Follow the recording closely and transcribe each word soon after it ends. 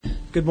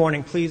Good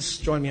morning. Please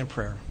join me in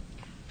prayer.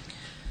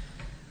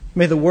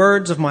 May the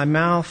words of my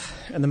mouth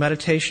and the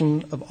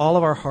meditation of all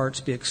of our hearts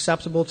be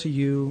acceptable to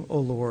you, O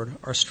Lord,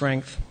 our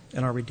strength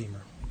and our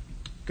Redeemer.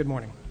 Good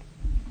morning.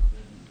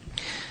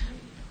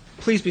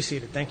 Please be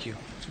seated. Thank you.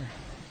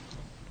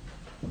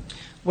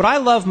 What I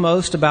love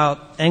most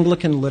about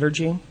Anglican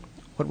liturgy,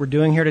 what we're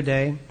doing here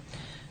today,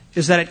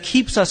 is that it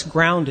keeps us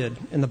grounded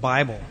in the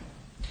Bible.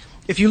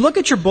 If you look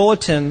at your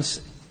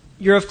bulletins,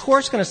 you're of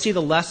course going to see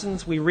the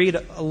lessons. We read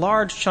a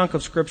large chunk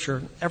of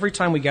Scripture every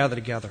time we gather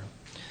together.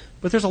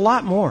 But there's a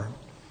lot more.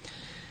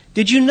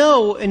 Did you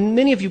know, and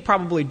many of you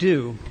probably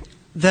do,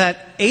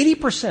 that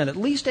 80%, at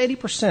least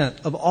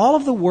 80% of all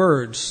of the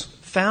words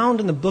found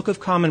in the Book of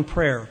Common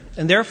Prayer,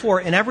 and therefore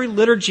in every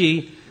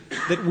liturgy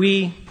that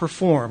we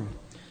perform,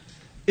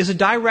 is a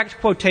direct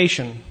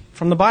quotation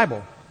from the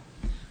Bible.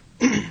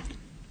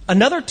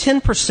 Another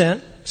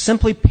 10%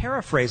 simply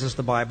paraphrases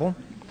the Bible,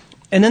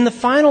 and then the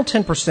final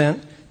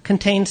 10%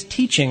 contains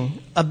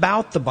teaching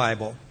about the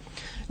Bible.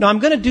 Now, I'm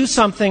going to do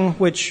something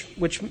which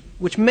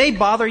may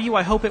bother you.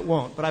 I hope it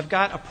won't, but I've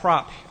got a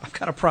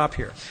prop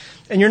here.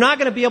 And you're not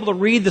going to be able to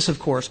read this, of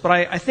course, but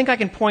I think I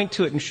can point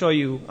to it and show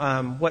you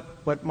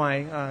what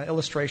my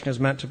illustration is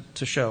meant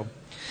to show.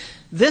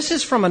 This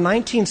is from a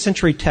 19th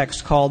century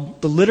text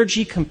called The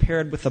Liturgy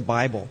Compared with the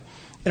Bible.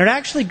 And it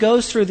actually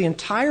goes through the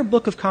entire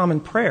Book of Common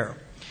Prayer.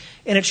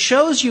 And it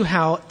shows you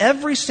how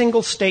every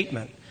single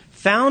statement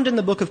found in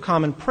the Book of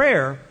Common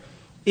Prayer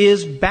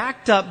is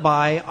backed up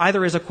by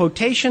either as a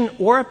quotation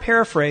or a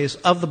paraphrase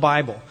of the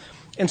Bible.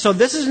 And so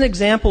this is an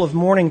example of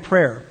morning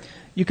prayer.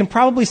 You can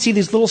probably see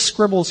these little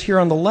scribbles here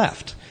on the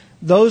left.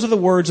 Those are the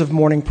words of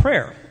morning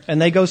prayer.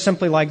 And they go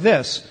simply like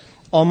this: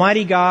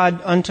 Almighty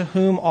God, unto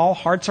whom all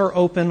hearts are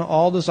open,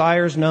 all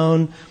desires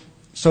known,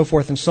 so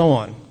forth and so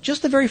on.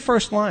 Just the very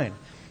first line.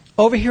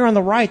 Over here on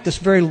the right, this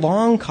very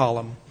long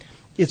column,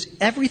 is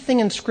everything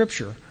in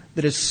Scripture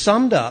that is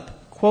summed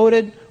up,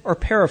 quoted, or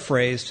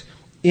paraphrased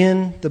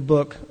in the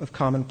Book of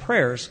Common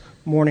Prayer's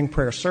morning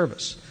prayer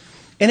service.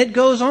 And it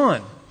goes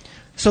on,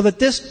 so that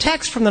this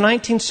text from the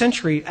 19th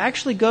century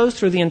actually goes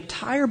through the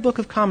entire Book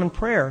of Common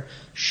Prayer,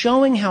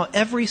 showing how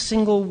every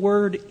single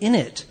word in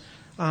it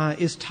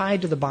is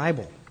tied to the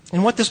Bible.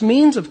 And what this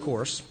means, of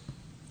course,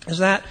 is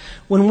that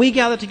when we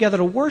gather together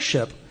to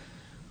worship,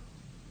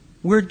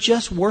 we're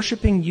just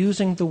worshiping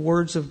using the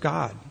words of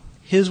God.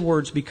 His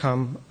words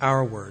become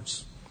our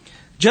words.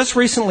 Just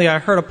recently, I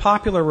heard a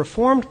popular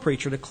Reformed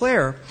preacher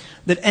declare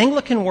that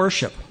Anglican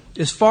worship,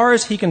 as far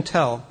as he can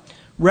tell,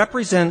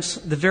 represents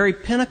the very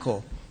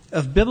pinnacle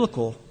of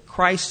biblical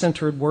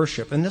Christ-centered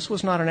worship. And this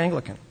was not an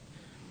Anglican.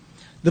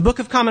 The Book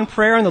of Common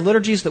Prayer and the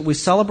liturgies that we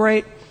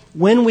celebrate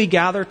when we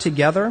gather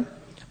together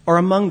are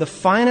among the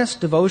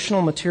finest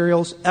devotional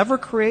materials ever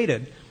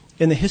created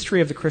in the history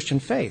of the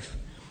Christian faith,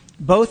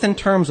 both in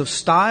terms of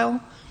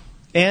style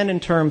and in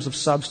terms of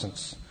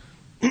substance.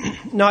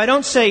 Now, I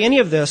don't say any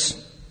of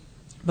this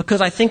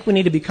because I think we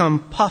need to become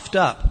puffed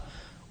up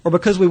or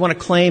because we want to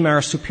claim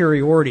our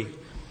superiority.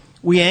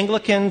 We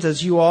Anglicans,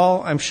 as you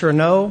all, I'm sure,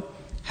 know,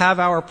 have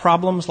our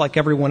problems like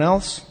everyone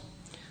else.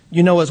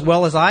 You know as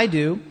well as I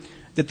do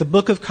that the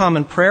Book of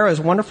Common Prayer, as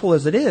wonderful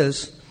as it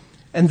is,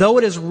 and though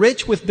it is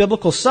rich with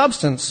biblical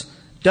substance,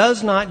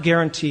 does not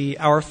guarantee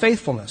our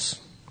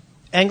faithfulness.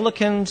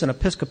 Anglicans and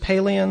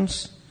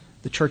Episcopalians,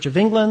 the Church of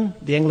England,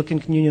 the Anglican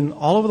Communion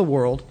all over the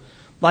world,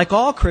 like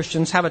all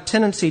Christians, have a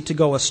tendency to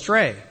go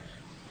astray.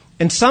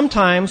 And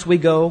sometimes we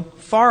go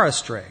far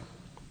astray.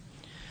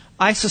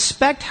 I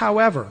suspect,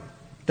 however,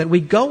 that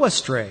we go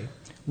astray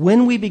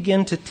when we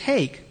begin to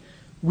take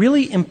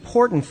really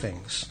important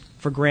things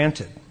for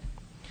granted.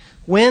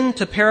 When,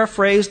 to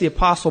paraphrase the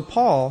Apostle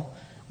Paul,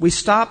 we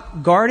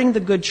stop guarding the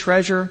good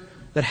treasure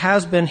that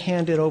has been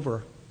handed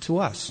over to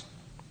us.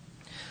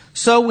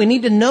 So we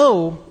need to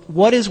know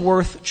what is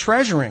worth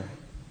treasuring.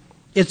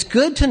 It's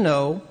good to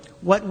know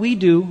what we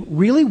do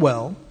really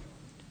well,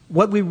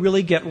 what we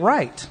really get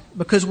right,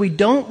 because we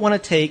don't want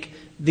to take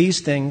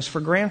these things for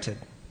granted.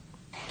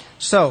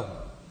 So,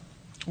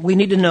 we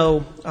need to know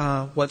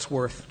what's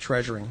worth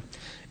treasuring.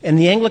 And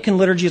the Anglican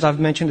liturgy, as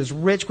I've mentioned, is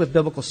rich with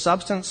biblical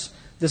substance.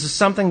 This is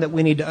something that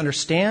we need to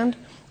understand,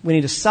 we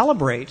need to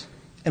celebrate,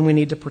 and we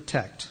need to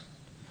protect.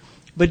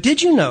 But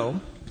did you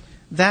know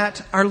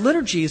that our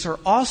liturgies are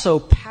also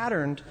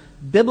patterned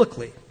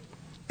biblically?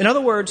 In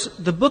other words,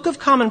 the Book of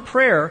Common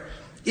Prayer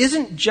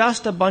isn't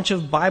just a bunch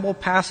of Bible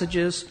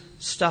passages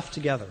stuffed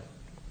together.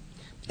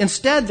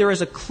 Instead, there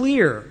is a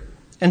clear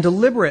and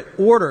deliberate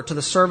order to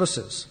the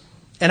services.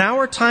 And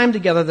our time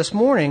together this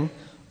morning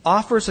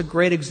offers a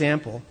great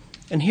example.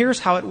 And here's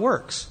how it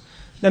works.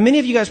 Now, many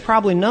of you guys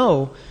probably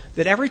know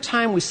that every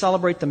time we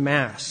celebrate the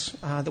Mass,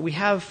 that we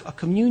have a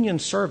communion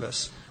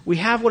service, we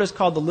have what is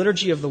called the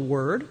Liturgy of the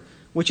Word,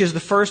 which is the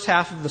first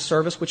half of the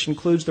service, which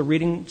includes the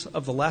readings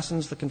of the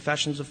lessons, the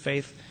confessions of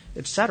faith,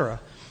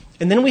 etc.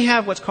 And then we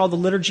have what's called the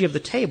Liturgy of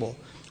the Table,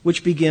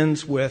 which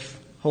begins with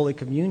Holy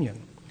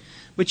Communion.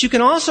 But you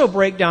can also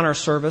break down our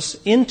service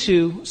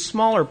into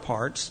smaller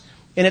parts,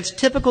 and it's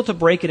typical to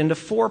break it into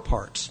 4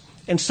 parts.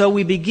 And so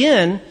we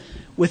begin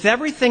with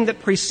everything that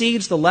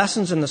precedes the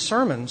lessons and the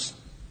sermons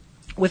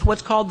with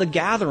what's called the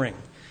gathering.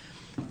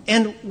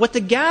 And what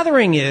the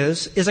gathering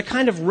is a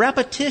kind of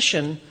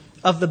repetition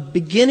of the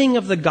beginning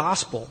of the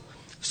gospel.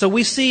 So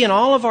we see in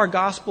all of our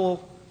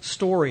gospel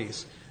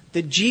stories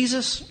that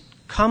Jesus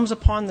comes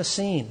upon the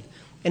scene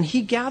and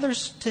he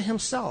gathers to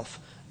himself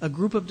a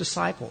group of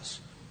disciples.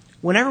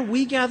 Whenever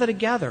we gather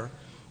together,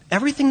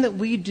 everything that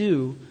we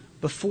do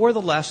before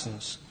the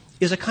lessons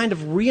is a kind of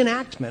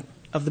reenactment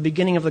of the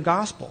beginning of the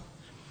gospel.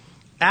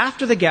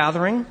 After the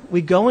gathering,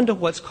 we go into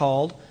what's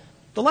called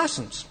the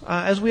lessons.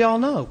 As we all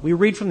know, we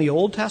read from the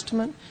Old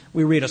Testament,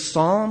 we read a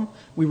psalm,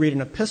 we read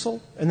an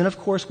epistle, and then, of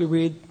course, we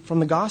read from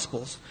the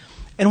Gospels.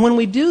 And when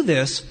we do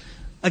this,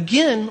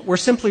 again, we're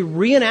simply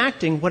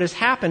reenacting what has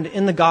happened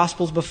in the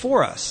Gospels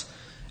before us.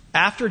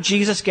 After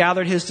Jesus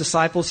gathered his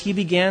disciples, he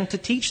began to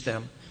teach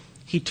them.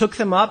 He took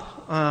them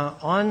up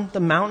on the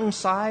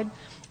mountainside,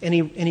 and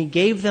he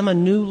gave them a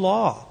new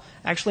law.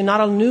 Actually, not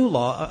a new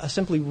law, a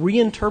simply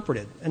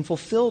reinterpreted and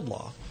fulfilled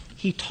law.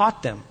 He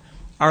taught them.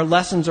 Our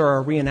lessons are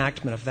a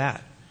reenactment of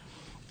that.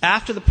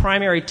 After the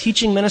primary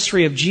teaching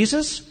ministry of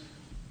Jesus,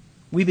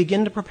 we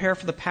begin to prepare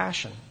for the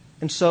Passion.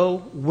 And so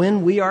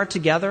when we are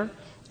together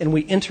and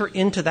we enter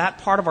into that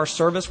part of our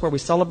service where we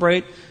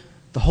celebrate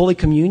the Holy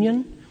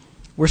Communion,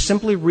 we're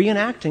simply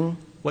reenacting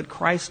what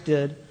Christ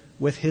did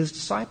with his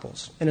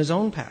disciples in his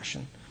own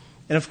Passion.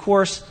 And of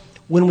course,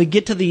 when we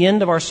get to the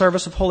end of our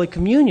service of Holy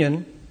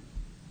Communion,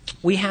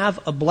 we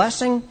have a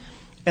blessing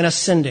and a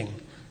sending,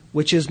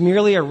 which is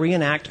merely a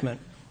reenactment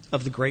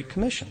of the Great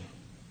Commission.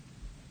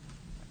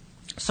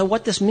 So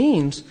what this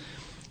means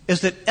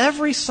is that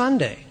every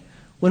Sunday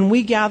when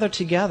we gather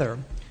together,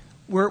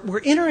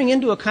 we're entering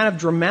into a kind of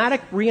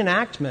dramatic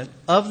reenactment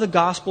of the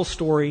gospel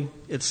story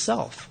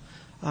itself,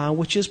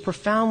 which is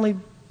profoundly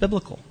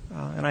biblical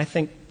and I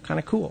think kind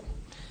of cool.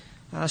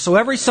 So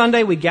every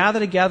Sunday we gather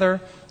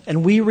together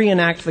and we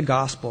reenact the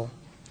gospel.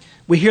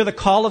 We hear the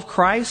call of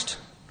Christ.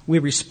 We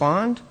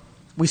respond.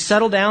 We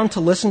settle down to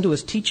listen to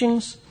his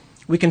teachings.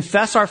 We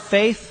confess our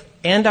faith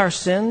and our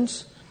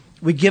sins.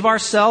 We give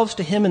ourselves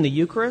to him in the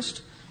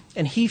Eucharist,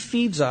 and he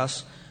feeds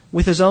us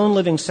with his own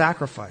living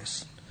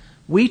sacrifice.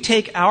 We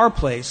take our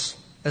place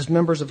as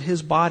members of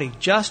his body,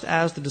 just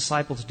as the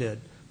disciples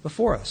did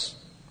before us.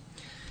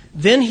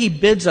 Then he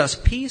bids us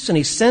peace, and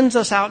he sends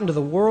us out into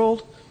the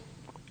world,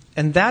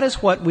 and that is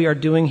what we are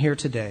doing here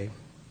today.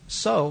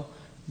 So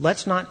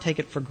let's not take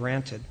it for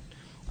granted.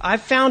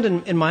 I've found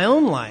in my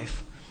own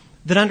life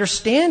that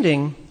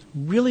understanding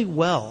really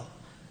well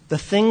the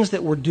things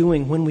that we're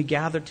doing when we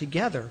gather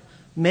together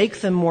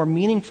make them more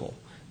meaningful.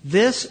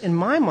 This, in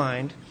my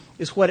mind,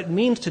 is what it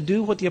means to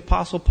do what the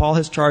Apostle Paul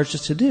has charged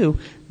us to do.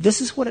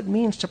 This is what it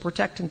means to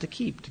protect and to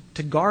keep,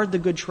 to guard the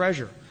good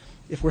treasure.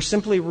 If we're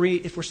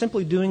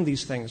simply doing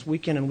these things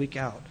week in and week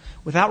out,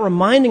 without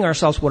reminding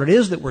ourselves what it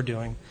is that we're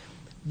doing,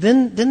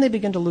 then they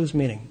begin to lose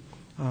meaning.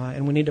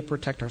 And we need to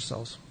protect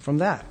ourselves from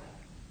that.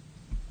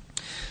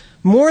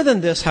 More than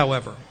this,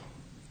 however,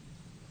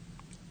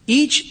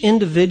 each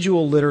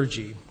individual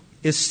liturgy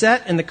is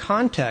set in the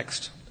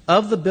context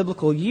of the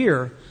biblical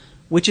year,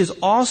 which is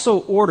also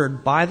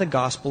ordered by the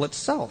gospel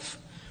itself.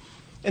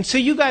 And so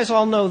you guys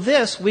all know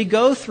this. We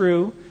go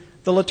through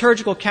the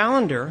liturgical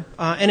calendar,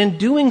 and in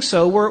doing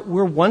so,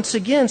 we're once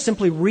again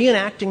simply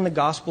reenacting the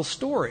gospel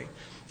story.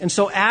 And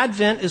so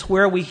Advent is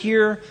where we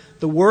hear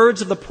the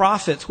words of the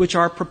prophets, which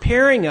are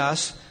preparing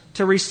us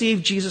to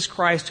receive Jesus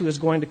Christ, who is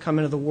going to come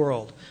into the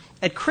world.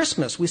 At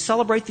Christmas, we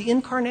celebrate the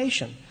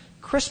Incarnation,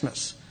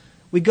 Christmas.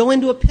 We go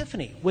into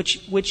Epiphany,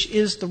 which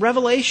is the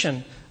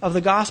revelation of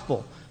the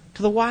gospel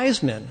to the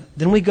wise men.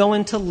 Then we go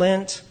into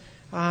Lent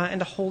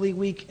and to Holy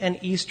Week and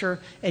Easter.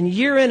 And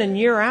year in and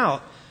year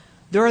out,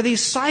 there are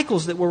these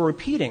cycles that we're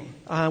repeating.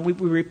 We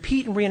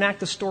repeat and reenact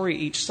the story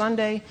each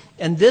Sunday,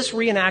 and this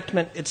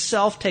reenactment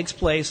itself takes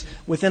place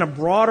within a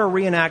broader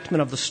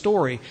reenactment of the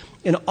story.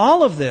 In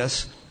all of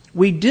this,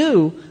 we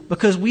do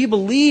because we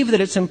believe that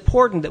it's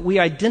important that we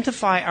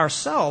identify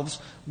ourselves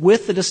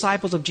with the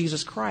disciples of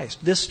Jesus Christ.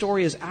 This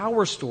story is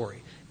our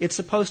story. It's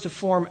supposed to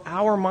form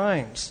our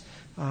minds.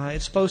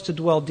 It's supposed to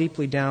dwell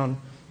deeply down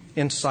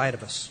inside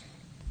of us.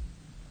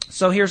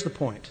 So here's the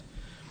point.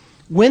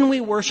 When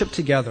we worship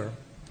together,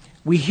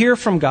 we hear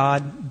from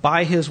God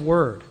by his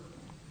word.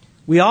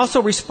 We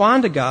also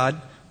respond to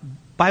God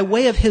by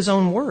way of his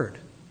own word.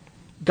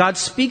 God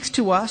speaks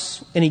to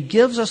us, and he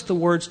gives us the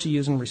words to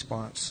use in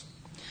response.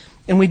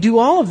 And we do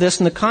all of this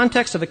in the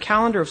context of a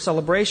calendar of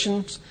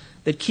celebrations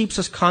that keeps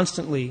us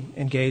constantly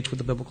engaged with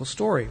the biblical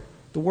story,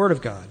 the Word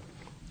of God.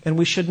 And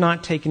we should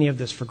not take any of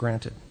this for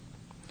granted.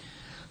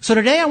 So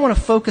today I want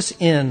to focus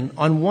in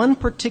on one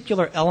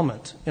particular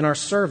element in our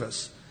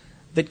service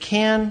that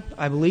can,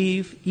 I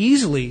believe,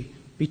 easily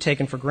be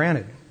taken for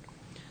granted.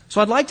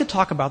 So I'd like to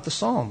talk about the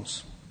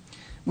Psalms.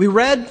 We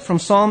read from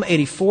Psalm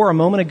 84 a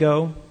moment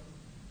ago,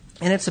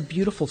 and it's a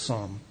beautiful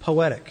psalm,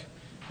 poetic.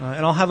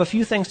 And I'll have a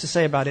few things to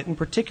say about it in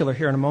particular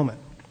here in a moment.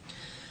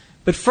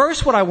 But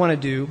first, what I want to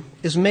do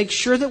is make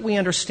sure that we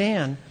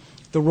understand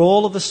the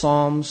role of the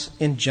Psalms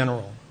in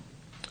general.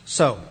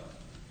 So,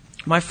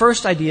 My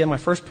first idea, my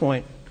first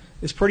point,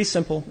 is pretty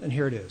simple, and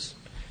here it is.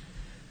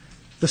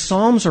 The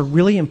Psalms are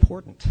really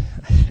important,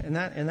 and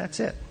that's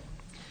it.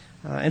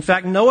 In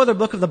fact, no other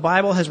book of the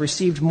Bible has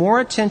received more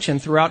attention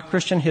throughout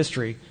Christian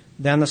history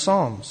than the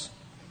Psalms.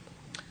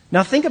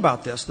 Now think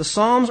about this. The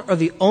Psalms are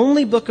the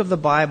only book of the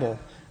Bible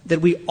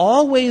that we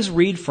always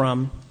read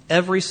from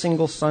every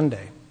single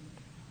Sunday.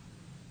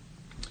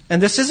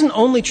 And this isn't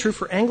only true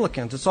for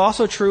Anglicans. It's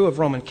also true of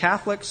Roman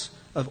Catholics,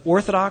 of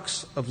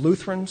Orthodox, of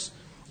Lutherans,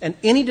 and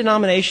any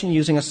denomination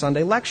using a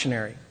Sunday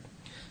lectionary.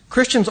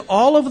 Christians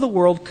all over the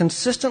world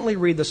consistently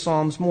read the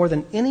Psalms more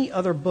than any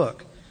other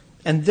book.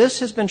 And this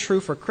has been true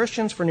for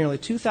Christians for nearly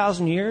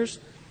 2,000 years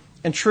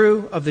and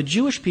true of the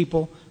Jewish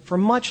people for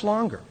much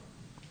longer.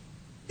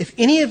 If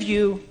any of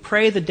you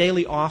pray the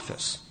daily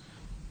office,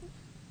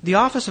 the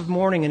office of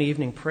morning and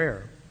evening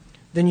prayer,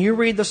 then you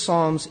read the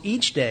Psalms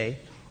each day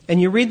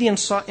and you read the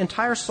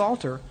entire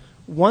Psalter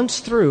once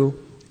through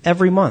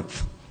every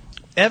month.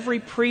 Every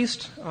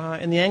priest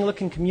in the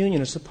Anglican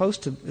Communion is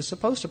supposed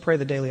to pray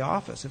the daily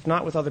office, if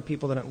not with other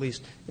people, then at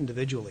least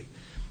individually.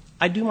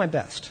 I do my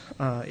best.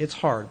 It's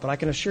hard, but I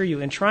can assure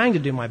you, in trying to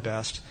do my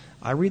best,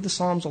 I read the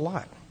Psalms a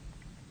lot.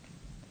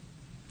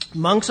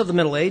 Monks of the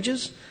Middle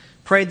Ages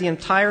prayed the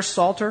entire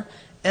Psalter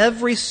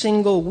every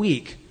single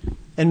week,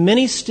 and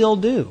many still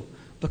do,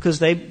 because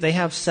they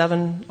have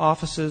 7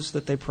 offices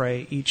that they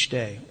pray each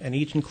day, and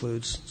each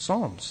includes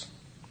Psalms.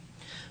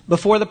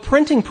 Before the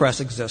printing press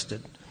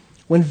existed,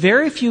 when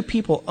very few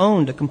people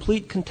owned a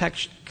complete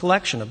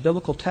collection of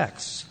biblical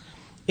texts,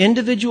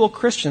 individual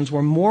Christians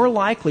were more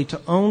likely to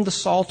own the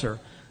Psalter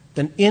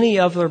than any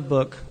other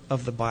book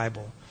of the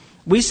Bible.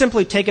 We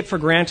simply take it for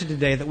granted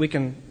today that we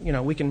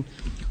can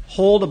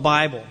hold a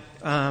Bible.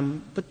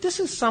 But this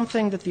is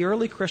something that the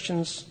early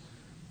Christians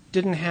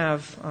didn't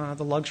have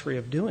the luxury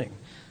of doing.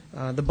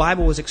 The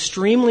Bible was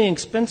extremely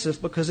expensive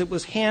because it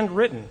was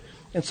handwritten.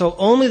 And so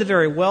only the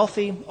very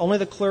wealthy, only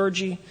the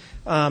clergy,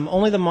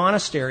 only the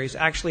monasteries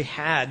actually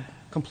had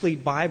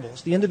complete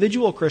Bibles. The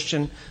individual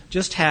Christian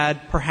just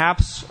had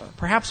perhaps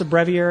a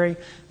breviary,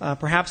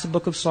 perhaps a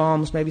book of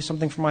Psalms, maybe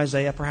something from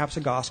Isaiah, perhaps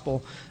a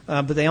gospel,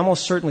 but they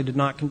almost certainly did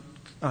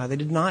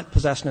not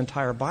possess an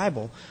entire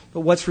Bible. But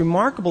what's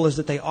remarkable is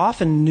that they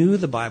often knew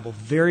the Bible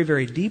very,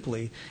 very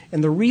deeply,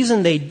 and the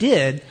reason they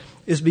did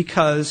is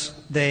because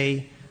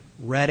they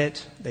read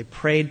it, they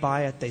prayed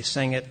by it, they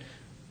sang it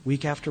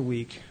week after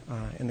week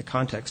in the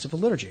context of a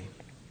liturgy.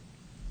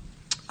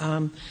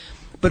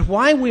 But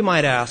why, we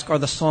might ask, are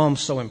the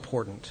Psalms so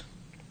important?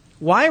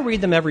 Why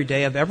read them every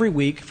day of every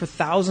week for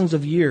thousands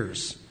of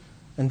years?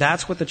 And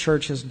that's what the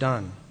church has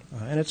done.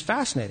 And it's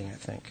fascinating, I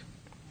think.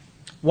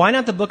 Why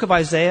not the book of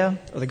Isaiah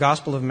or the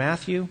Gospel of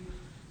Matthew?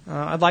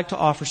 I'd like to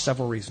offer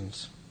several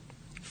reasons.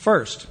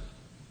 First,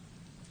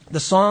 the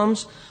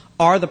Psalms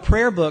are the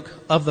prayer book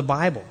of the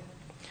Bible.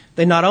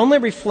 They not only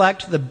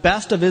reflect the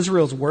best of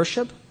Israel's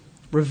worship,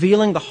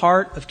 revealing the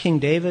heart of King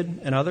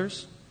David and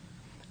others,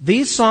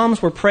 these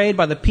Psalms were prayed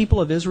by the people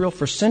of Israel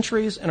for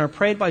centuries and are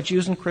prayed by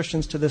Jews and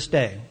Christians to this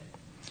day.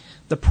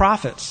 The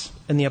prophets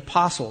and the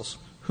apostles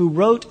who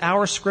wrote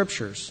our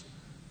scriptures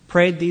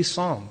prayed these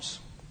Psalms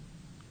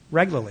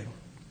regularly.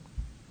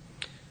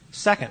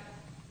 Second,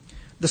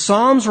 the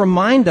Psalms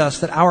remind us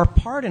that our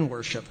part in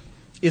worship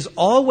is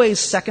always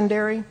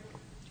secondary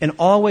and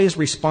always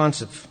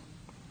responsive.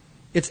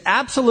 It's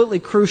absolutely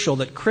crucial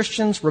that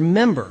Christians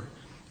remember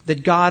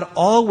that God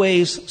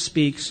always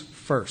speaks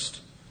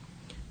first.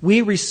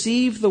 We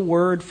receive the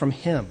word from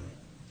Him,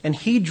 and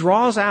He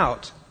draws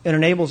out and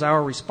enables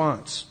our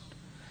response.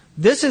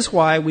 This is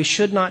why we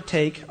should not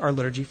take our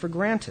liturgy for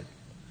granted.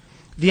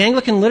 The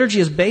Anglican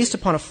liturgy is based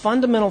upon a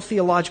fundamental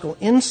theological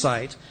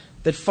insight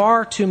that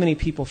far too many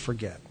people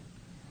forget.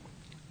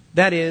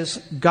 That is,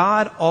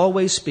 God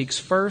always speaks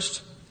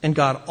first, and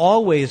God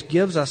always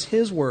gives us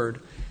His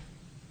word,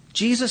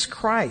 Jesus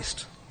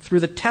Christ,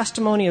 through the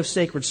testimony of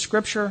sacred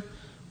Scripture,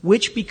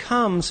 which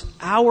becomes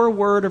our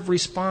word of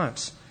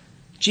response.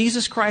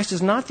 Jesus Christ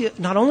is not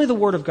only the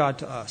Word of God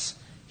to us,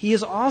 He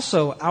is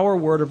also our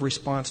word of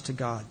response to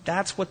God.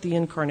 That's what the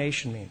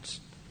Incarnation means.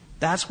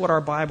 That's what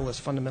our Bible is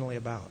fundamentally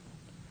about.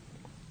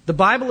 The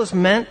Bible is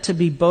meant to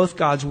be both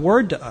God's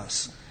Word to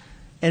us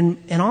and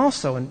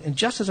also, and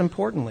just as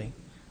importantly,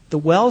 the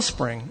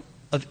wellspring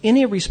of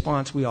any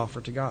response we offer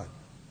to God.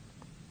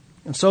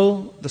 And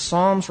so the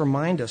Psalms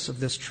remind us of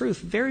this truth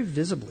very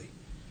visibly.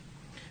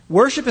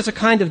 Worship is a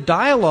kind of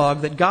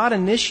dialogue that God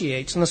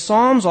initiates, and the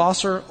Psalms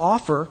also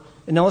offer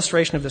an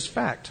illustration of this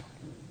fact.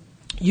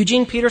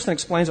 Eugene Peterson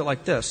explains it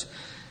like this.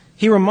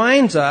 He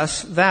reminds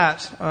us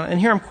that, and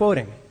here I'm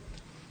quoting,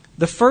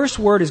 the first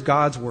word is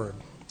God's word.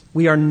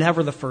 We are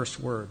never the first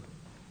word,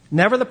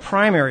 never the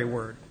primary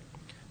word.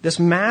 This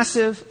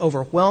massive,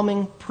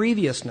 overwhelming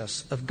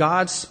previousness of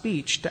God's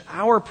speech to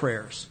our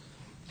prayers,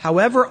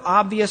 however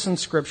obvious in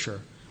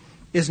Scripture,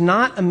 is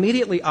not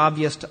immediately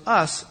obvious to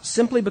us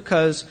simply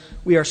because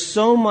we are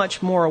so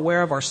much more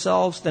aware of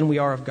ourselves than we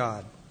are of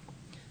God.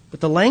 But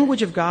the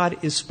language of God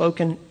is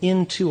spoken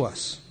into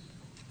us.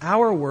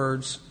 Our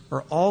words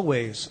are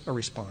always a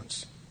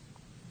response.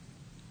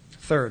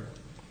 Third,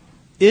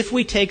 If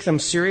we take them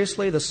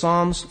seriously, the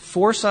Psalms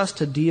force us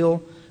to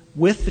deal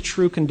with the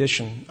true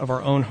condition of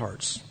our own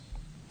hearts.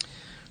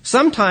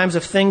 Sometimes,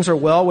 if things are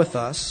well with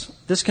us,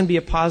 this can be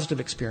a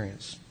positive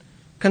experience.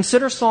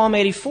 Consider Psalm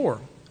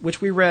 84, which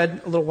we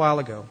read a little while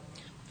ago.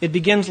 It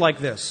begins like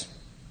this: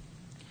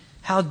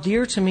 "How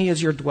dear to me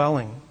is your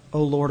dwelling,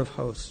 O Lord of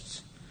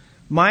hosts.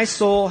 My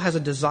soul has a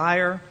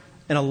desire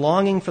and a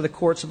longing for the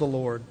courts of the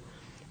Lord.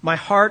 My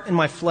heart and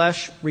my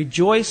flesh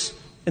rejoice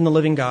in the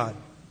living God."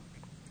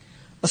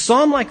 A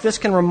psalm like this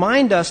can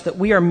remind us that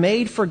we are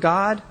made for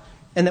God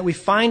and that we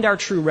find our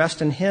true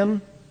rest in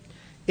Him.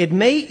 It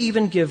may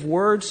even give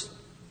words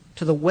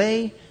to the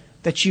way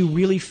that you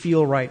really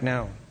feel right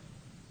now.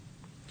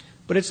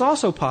 But it's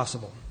also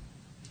possible,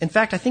 in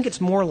fact, I think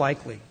it's more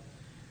likely,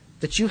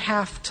 that you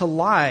have to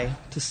lie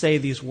to say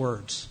these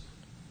words.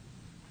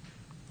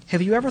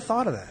 Have you ever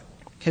thought of that?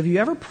 Have you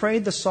ever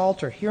prayed the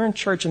Psalter here in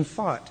church and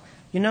thought,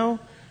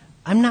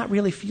 I'm not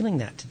really feeling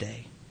that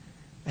today?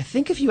 I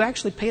think if you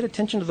actually paid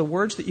attention to the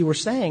words that you were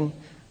saying,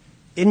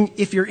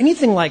 if you're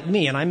anything like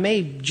me, and I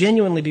may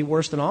genuinely be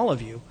worse than all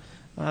of you,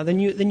 then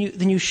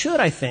you should,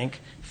 I think,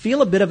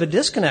 feel a bit of a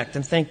disconnect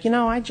and think,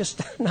 I'm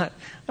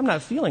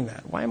not feeling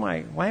that. Why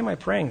am I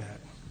praying that?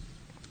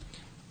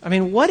 I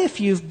mean, what if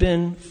you've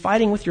been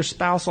fighting with your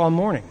spouse all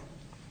morning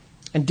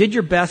and did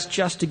your best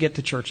just to get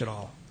to church at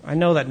all? I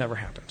know that never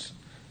happens.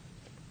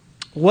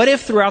 What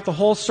if throughout the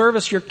whole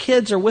service your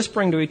kids are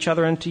whispering to each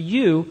other and to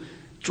you,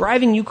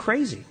 driving you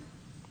crazy?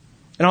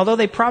 And although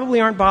they probably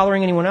aren't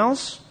bothering anyone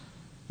else,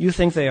 you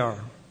think they are.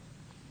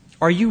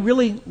 Are you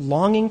really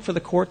longing for the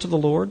courts of the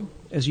Lord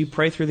as you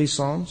pray through these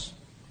Psalms?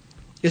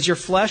 Is your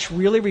flesh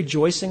really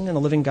rejoicing in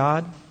the living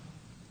God?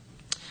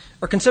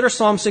 Or consider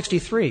Psalm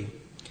 63.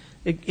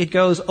 It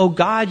goes, "O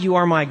God, you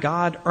are my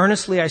God.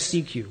 Earnestly I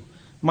seek you.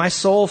 My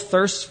soul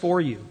thirsts for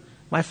you.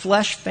 My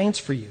flesh faints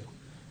for you,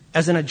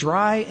 as in a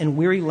dry and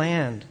weary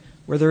land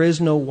where there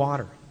is no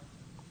water."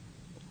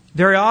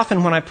 Very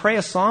often when I pray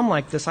a psalm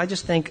like this, I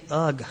just think,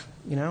 ugh,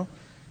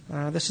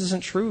 this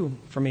isn't true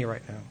for me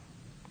right now.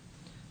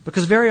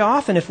 Because very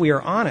often, if we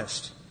are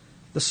honest,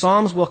 the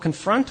Psalms will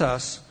confront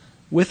us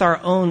with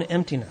our own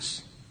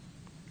emptiness.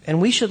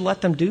 And we should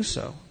let them do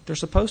so. They're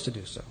supposed to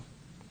do so.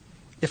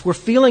 If we're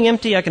feeling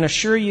empty, I can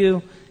assure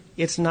you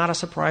it's not a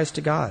surprise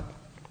to God.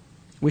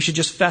 We should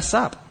just fess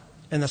up,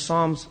 and the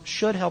Psalms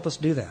should help us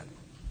do that.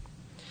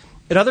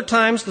 At other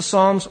times, the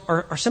Psalms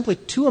are simply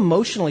too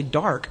emotionally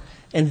dark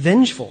and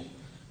vengeful.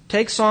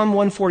 Take Psalm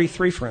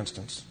 143, for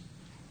instance.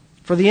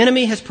 "For the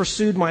enemy has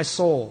pursued my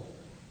soul.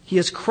 He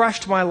has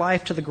crushed my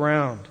life to the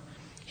ground.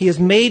 He has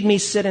made me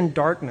sit in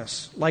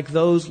darkness like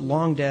those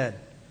long dead.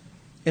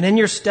 And in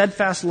your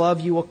steadfast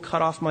love you will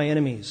cut off my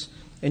enemies,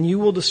 and you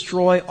will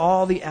destroy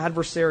all the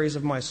adversaries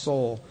of my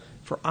soul,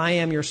 for I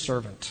am your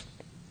servant."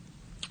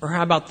 Or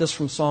how about this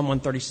from Psalm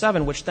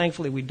 137, which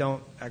thankfully we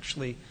don't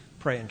actually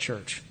pray in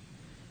church.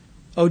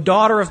 "O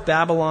daughter of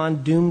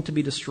Babylon, doomed to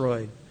be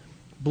destroyed,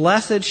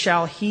 blessed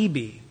shall he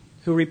be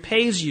who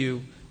repays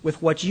you with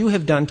what you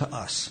have done to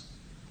us.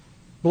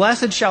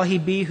 Blessed shall he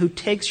be who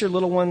takes your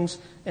little ones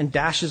and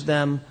dashes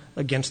them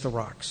against the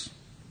rocks."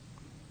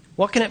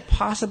 What can it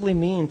possibly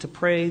mean to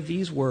pray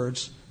these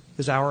words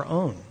as our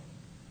own?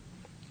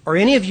 Are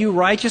any of you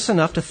righteous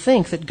enough to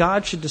think that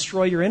God should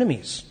destroy your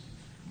enemies?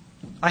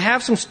 I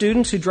have some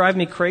students who drive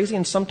me crazy,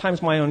 and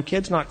sometimes my own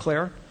kids, not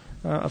Claire,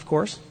 of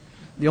course,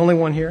 the only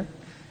one here.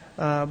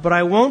 But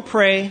I won't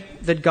pray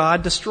that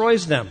God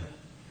destroys them.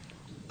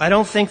 I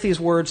don't think these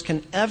words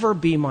can ever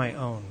be my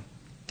own.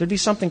 There'd be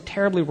something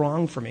terribly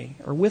wrong for me,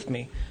 or with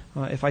me,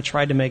 if I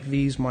tried to make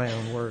these my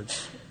own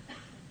words.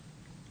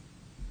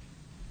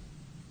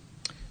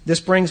 This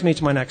brings me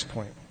to my next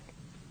point.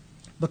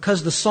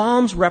 Because the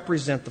Psalms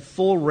represent the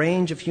full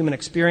range of human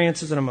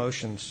experiences and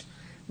emotions,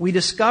 we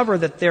discover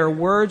that their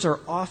words are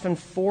often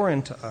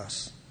foreign to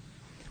us.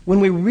 When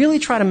we really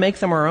try to make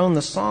them our own,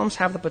 the Psalms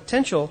have the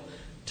potential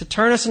to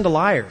turn us into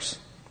liars.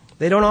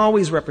 They don't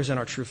always represent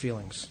our true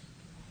feelings.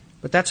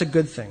 But that's a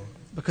good thing,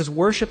 because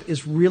worship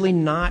is really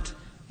not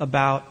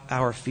about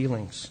our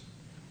feelings.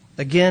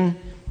 Again,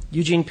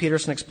 Eugene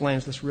Peterson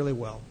explains this really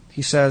well.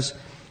 He says,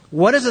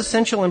 "What is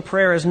essential in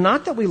prayer is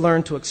not that we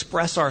learn to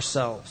express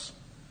ourselves,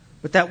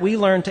 but that we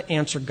learn to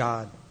answer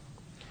God.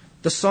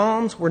 The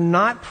Psalms were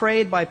not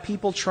prayed by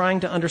people trying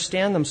to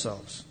understand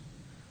themselves.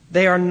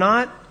 They are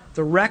not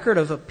the record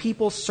of a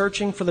people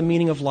searching for the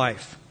meaning of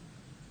life.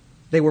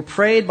 They were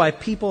prayed by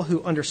people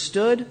who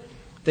understood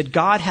that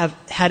God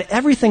had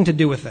everything to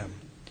do with them.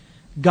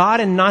 God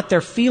and not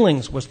their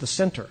feelings was the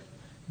center.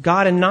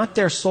 God and not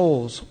their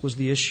souls was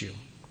the issue.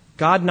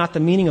 God, not the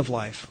meaning of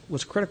life,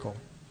 was critical."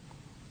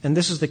 And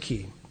this is the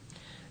key.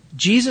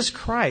 Jesus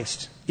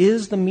Christ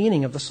is the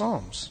meaning of the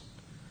Psalms.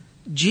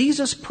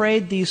 Jesus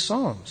prayed these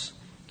Psalms.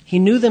 He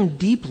knew them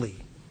deeply.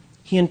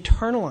 He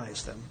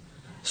internalized them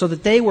so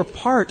that they were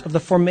part of the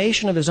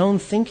formation of his own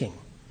thinking.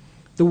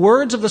 The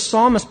words of the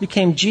psalmist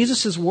became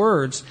Jesus'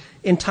 words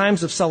in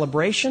times of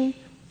celebration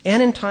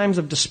and in times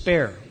of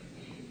despair.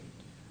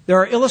 There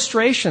are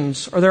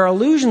illustrations or there are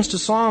allusions to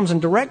Psalms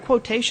and direct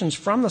quotations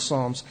from the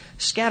Psalms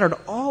scattered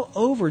all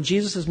over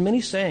Jesus'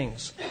 many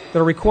sayings that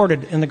are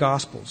recorded in the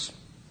Gospels.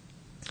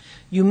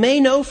 You may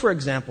know, for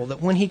example,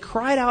 that when he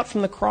cried out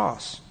from the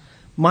cross,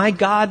 my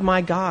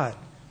God,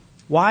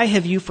 why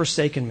have you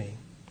forsaken me?"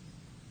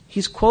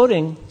 He's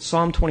quoting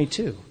Psalm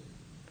 22.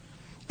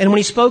 And when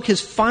he spoke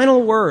his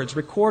final words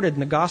recorded in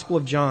the Gospel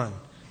of John,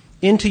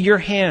 "Into your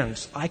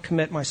hands I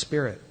commit my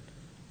spirit,"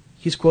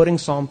 he's quoting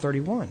Psalm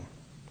 31.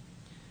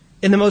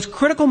 In the most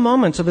critical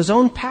moments of his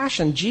own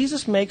passion,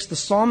 Jesus makes the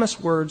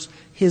psalmist's words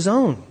his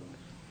own.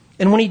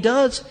 And when he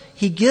does,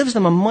 he gives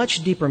them a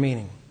much deeper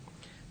meaning.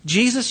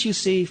 Jesus, you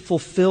see,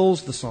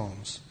 fulfills the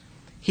Psalms.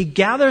 He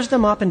gathers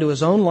them up into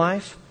his own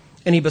life,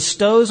 and he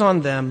bestows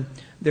on them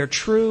their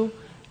true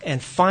and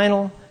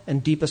final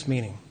and deepest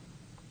meaning.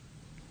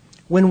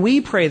 When we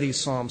pray these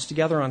Psalms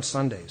together on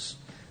Sundays,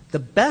 the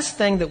best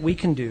thing that we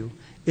can do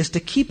is to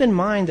keep in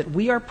mind that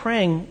we are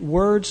praying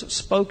words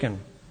spoken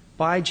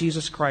by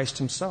Jesus Christ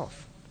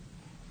himself.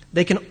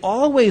 They can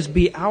always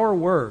be our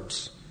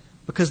words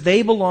because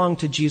they belong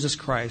to Jesus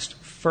Christ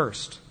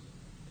first,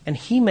 and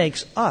he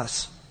makes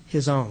us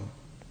his own.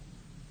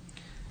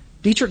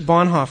 Dietrich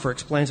Bonhoeffer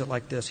explains it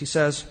like this. He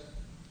says,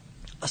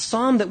 "A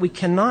psalm that we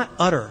cannot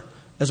utter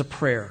as a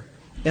prayer,"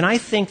 and I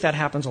think that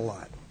happens a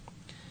lot,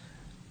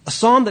 "a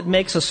psalm that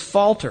makes us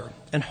falter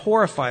and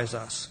horrifies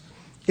us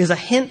is a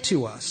hint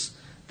to us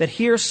that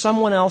here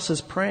someone else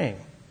is praying,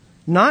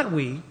 not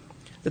we,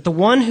 that the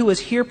one who is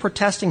here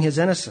protesting his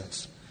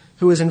innocence,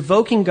 who is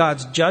invoking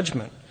God's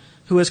judgment,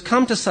 who has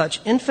come to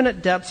such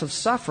infinite depths of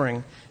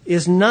suffering,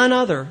 is none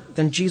other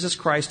than Jesus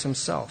Christ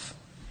himself.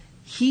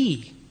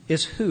 He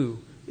is who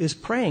is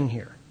praying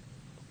here.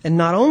 And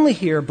not only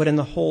here, but in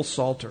the whole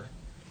Psalter.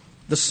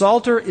 The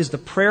Psalter is the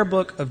prayer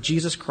book of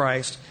Jesus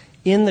Christ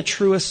in the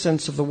truest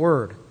sense of the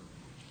word.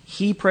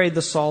 He prayed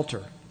the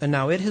Psalter, and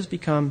now it has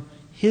become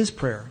his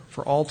prayer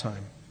for all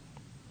time."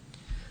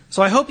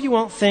 So I hope you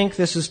won't think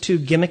this is too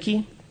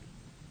gimmicky.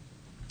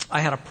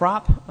 I had a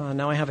prop,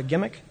 now I have a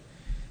gimmick.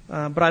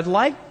 But I'd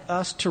like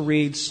us to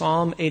read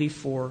Psalm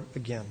 84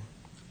 again,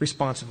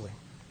 responsively.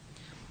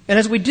 And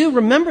as we do,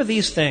 remember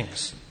these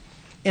things.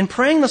 In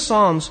praying the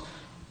Psalms,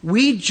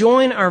 we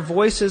join our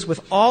voices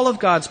with all of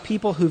God's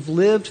people who've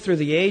lived through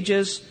the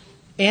ages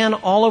and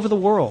all over the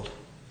world.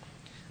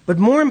 But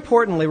more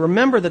importantly,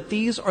 remember that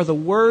these are the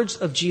words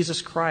of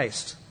Jesus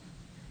Christ.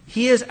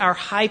 He is our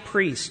high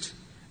priest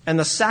and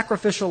the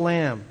sacrificial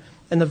lamb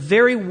and the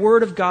very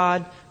word of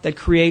God that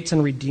creates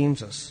and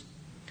redeems us.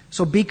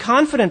 So be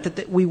confident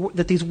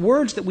that these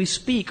words that we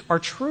speak are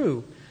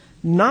true,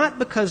 not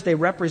because they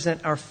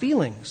represent our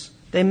feelings.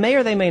 They may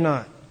or they may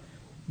not.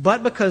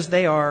 But because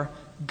they are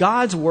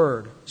God's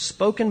word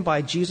spoken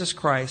by Jesus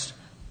Christ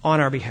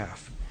on our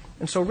behalf.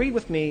 And so read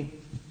with me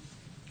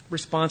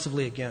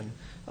responsively again,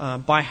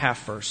 by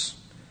half verse.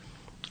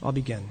 I'll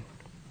begin.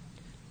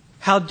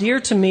 "How dear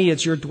to me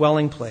is your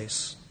dwelling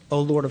place, O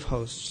Lord of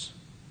hosts.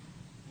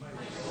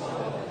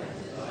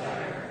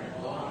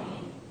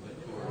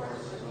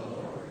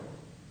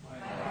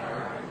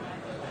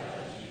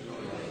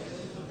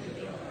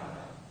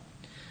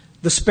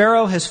 The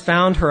sparrow has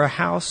found her a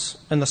house,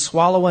 and the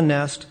swallow a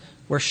nest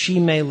where she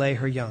may lay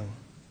her young.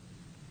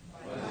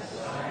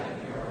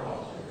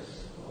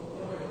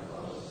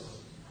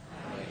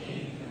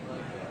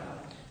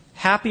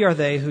 Happy are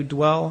they who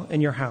dwell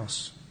in your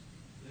house.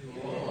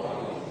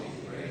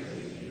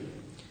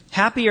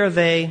 Happy are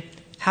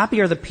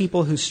the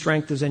people whose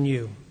strength is in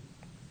you.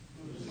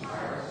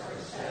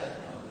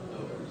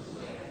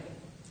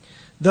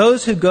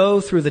 Those who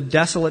go through the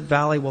desolate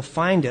valley will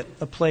find it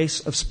a place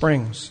of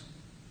springs.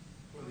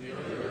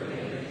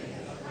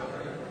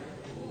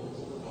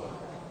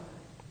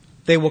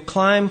 They will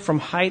climb from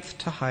height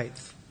to height.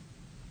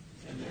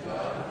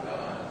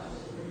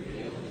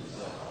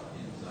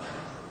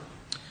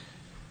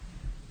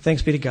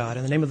 Thanks be to God.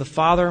 In the name of the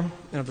Father,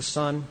 and of the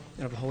Son,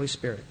 and of the Holy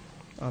Spirit.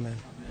 Amen.